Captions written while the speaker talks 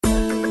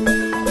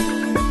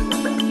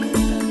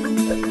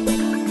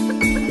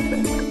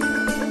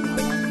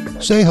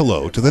Say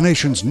hello to the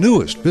nation's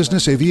newest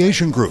business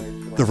aviation group,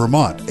 the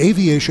Vermont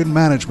Aviation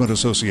Management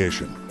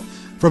Association.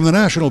 From the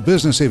National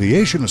Business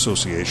Aviation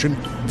Association,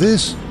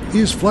 this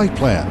is Flight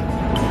Plan.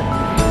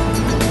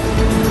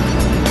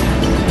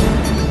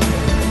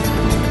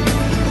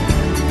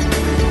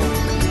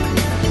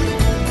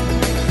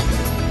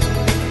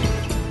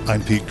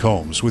 I'm Pete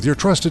Combs with your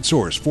trusted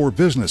source for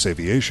business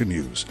aviation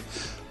news.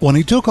 When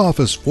he took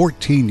office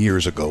 14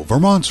 years ago,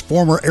 Vermont's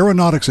former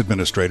aeronautics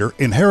administrator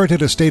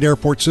inherited a state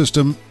airport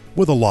system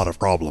with a lot of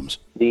problems.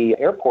 The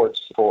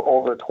airports for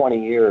over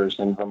 20 years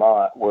in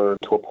Vermont were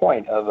to a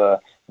point of a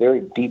very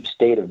deep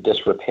state of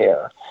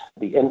disrepair.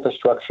 The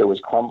infrastructure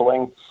was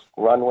crumbling,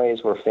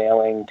 runways were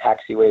failing,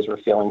 taxiways were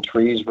failing,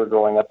 trees were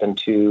growing up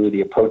into the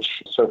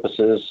approach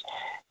surfaces.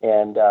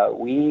 And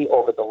we,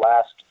 over the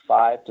last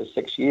 5 to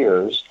 6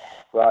 years,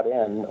 brought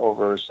in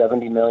over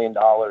 $70 million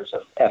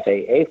of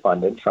FAA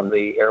funded from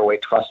the Airway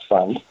Trust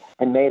Fund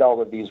and made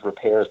all of these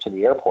repairs to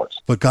the airports.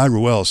 But Guy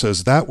Ruel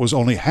says that was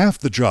only half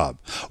the job,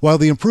 while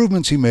the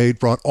improvements he made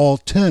brought all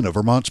 10 of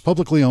Vermont's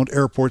publicly owned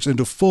airports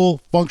into full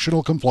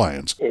functional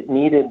compliance. It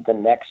needed the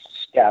next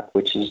step,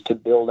 which is to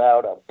build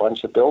out a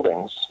bunch of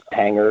buildings,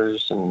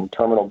 hangars and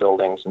terminal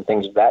buildings and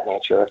things of that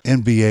nature.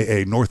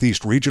 NBAA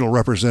Northeast Regional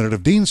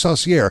Representative Dean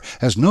Saucier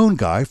has known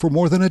Guy for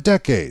more than a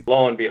decade.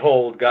 Lo and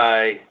behold,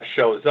 Guy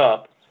shows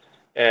up,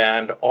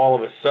 and all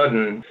of a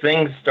sudden,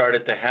 things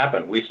started to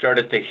happen. We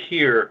started to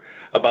hear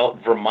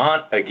about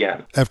Vermont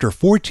again. After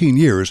 14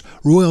 years,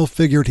 Ruel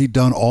figured he'd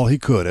done all he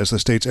could as the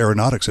state's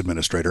aeronautics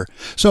administrator,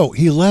 so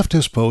he left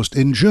his post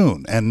in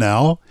June, and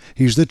now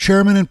he's the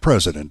chairman and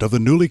president of the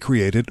newly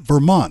created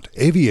Vermont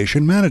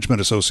Aviation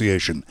Management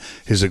Association.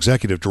 His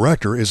executive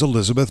director is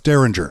Elizabeth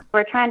Derringer.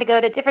 We're trying to go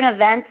to different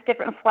events,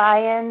 different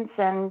fly-ins,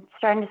 and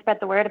starting to spread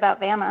the word about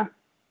VAMA.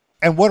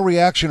 And what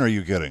reaction are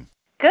you getting?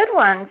 Good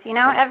ones. You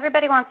know,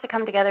 everybody wants to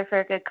come together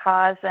for a good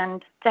cause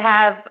and to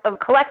have a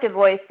collective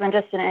voice than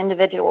just an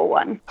individual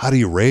one. How do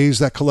you raise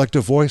that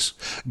collective voice?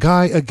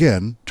 Guy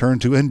again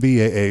turned to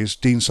NBAA's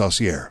Dean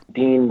Saucier.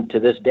 Dean,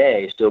 to this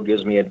day, still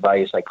gives me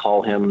advice. I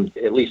call him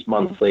at least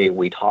monthly.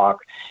 We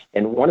talk.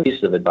 And one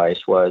piece of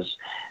advice was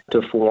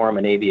to form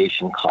an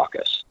aviation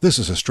caucus. This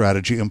is a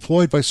strategy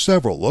employed by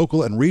several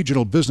local and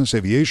regional business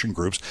aviation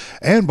groups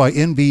and by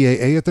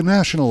NBAA at the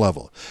national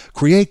level.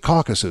 Create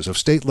caucuses of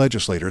state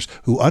legislators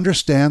who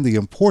understand the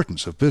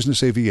importance of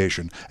business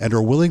aviation and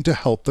are willing to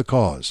help the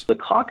cause. The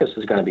caucus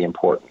is going to be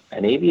important.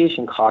 An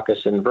aviation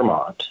caucus in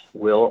Vermont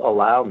will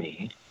allow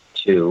me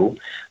to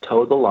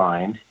toe the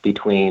line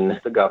between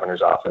the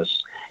governor's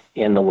office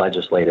and the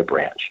legislative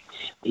branch.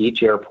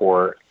 Each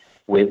airport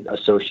with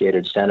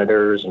associated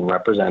senators and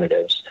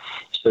representatives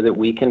so that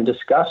we can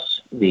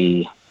discuss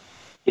the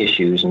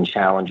issues and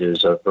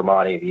challenges of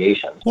Vermont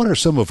aviation. What are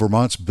some of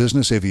Vermont's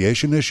business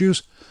aviation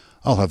issues?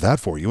 I'll have that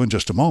for you in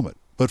just a moment.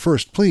 But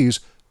first,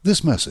 please,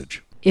 this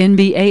message.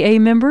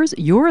 NBAA members,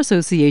 your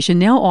association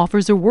now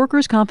offers a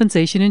workers'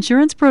 compensation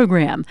insurance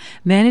program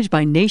managed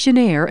by Nation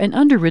Air and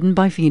underwritten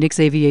by Phoenix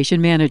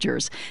Aviation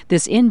Managers.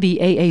 This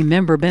NBAA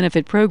member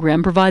benefit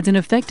program provides an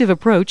effective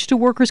approach to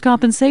workers'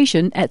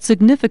 compensation at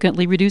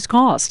significantly reduced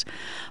cost.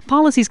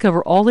 Policies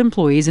cover all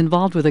employees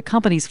involved with a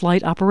company's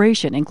flight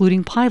operation,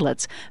 including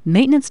pilots,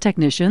 maintenance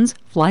technicians,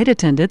 flight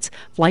attendants,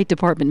 flight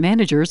department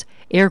managers,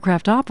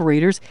 aircraft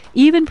operators,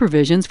 even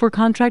provisions for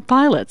contract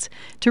pilots.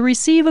 To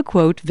receive a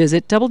quote,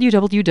 visit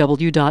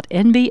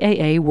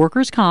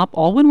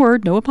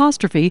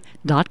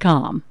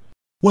www.nbaaworkerscomp.com.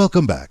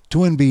 Welcome back to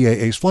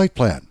NBAA's Flight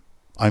Plan.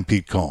 I'm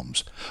Pete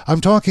Combs. I'm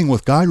talking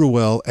with Guy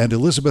Ruel and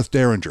Elizabeth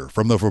Derringer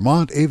from the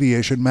Vermont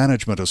Aviation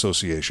Management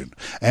Association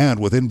and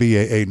with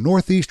NBAA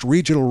Northeast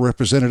Regional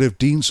Representative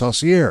Dean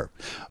Saucier.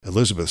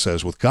 Elizabeth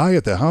says with Guy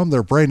at the helm,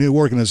 their brand new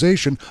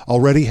organization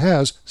already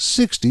has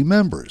 60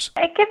 members.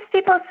 It gives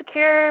people a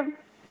secure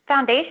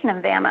foundation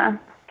of VAMA.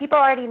 People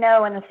already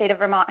know in the state of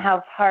Vermont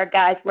how hard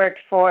Guy's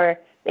worked for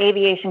the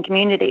aviation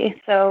community,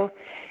 so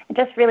it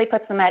just really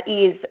puts them at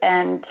ease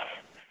and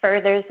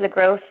furthers the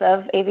growth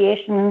of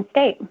aviation in the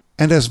state.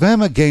 And as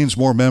VAMA gains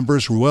more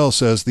members, Ruel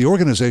says the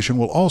organization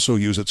will also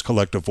use its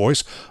collective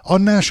voice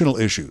on national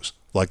issues,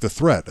 like the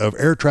threat of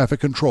air traffic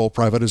control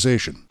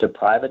privatization. To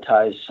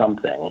privatize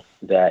something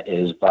that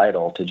is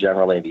vital to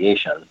general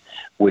aviation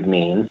would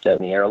mean that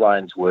the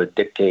airlines would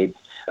dictate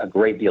a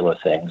great deal of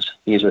things.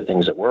 These are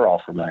things that we're all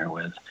familiar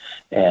with.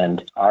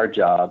 And our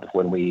job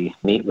when we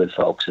meet with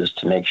folks is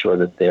to make sure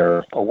that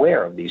they're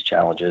aware of these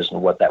challenges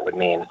and what that would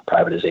mean,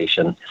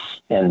 privatization,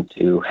 and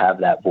to have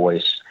that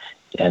voice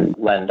and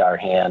lend our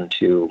hand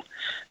to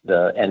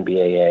the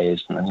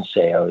NBAAs and the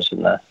SAOs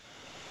and the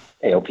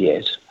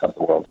AOPAs of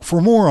the world.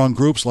 For more on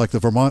groups like the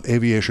Vermont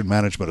Aviation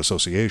Management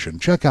Association,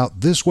 check out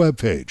this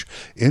webpage,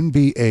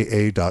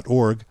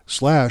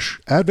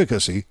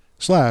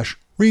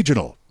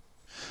 nbaa.org/advocacy/regional.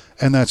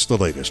 And that's the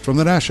latest from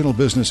the National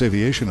Business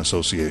Aviation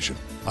Association.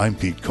 I'm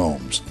Pete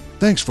Combs.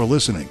 Thanks for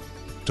listening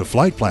to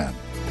Flight Plan.